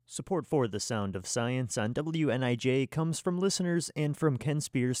Support for The Sound of Science on WNIJ comes from listeners and from Ken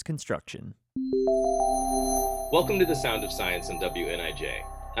Spears Construction. Welcome to The Sound of Science on WNIJ.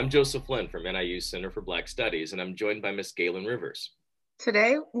 I'm Joseph Flynn from NIU's Center for Black Studies, and I'm joined by Ms. Gaylen Rivers.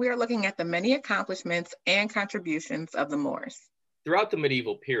 Today, we are looking at the many accomplishments and contributions of the Moors. Throughout the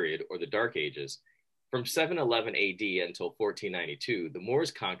medieval period, or the Dark Ages, from 711 AD until 1492, the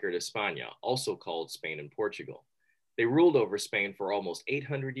Moors conquered España, also called Spain and Portugal. They ruled over Spain for almost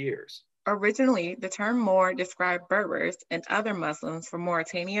 800 years. Originally, the term Moor described Berbers and other Muslims from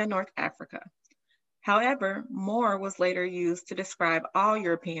Mauritania, North Africa. However, Moor was later used to describe all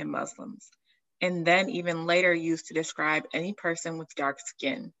European Muslims, and then even later used to describe any person with dark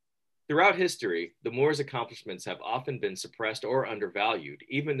skin. Throughout history, the Moors' accomplishments have often been suppressed or undervalued,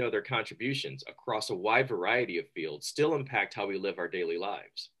 even though their contributions across a wide variety of fields still impact how we live our daily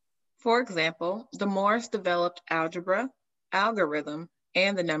lives. For example, the Moors developed algebra, algorithm,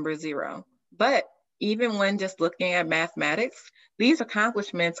 and the number zero. But even when just looking at mathematics, these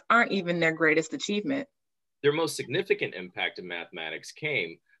accomplishments aren't even their greatest achievement. Their most significant impact in mathematics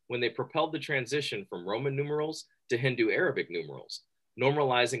came when they propelled the transition from Roman numerals to Hindu-Arabic numerals,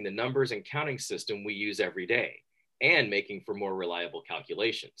 normalizing the numbers and counting system we use every day, and making for more reliable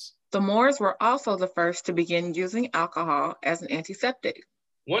calculations. The Moors were also the first to begin using alcohol as an antiseptic.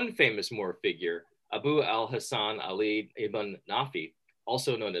 One famous Moor figure, Abu al-Hasan Ali ibn Nafi,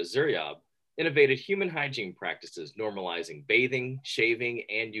 also known as Zuryab, innovated human hygiene practices, normalizing bathing, shaving,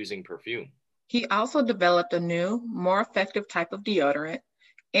 and using perfume. He also developed a new, more effective type of deodorant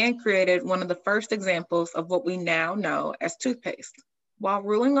and created one of the first examples of what we now know as toothpaste. While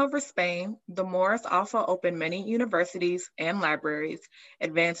ruling over Spain, the Moors also opened many universities and libraries,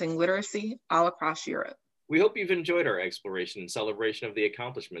 advancing literacy all across Europe. We hope you've enjoyed our exploration and celebration of the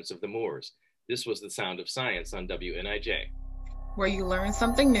accomplishments of the Moors. This was The Sound of Science on WNIJ, where you learn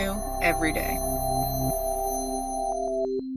something new every day.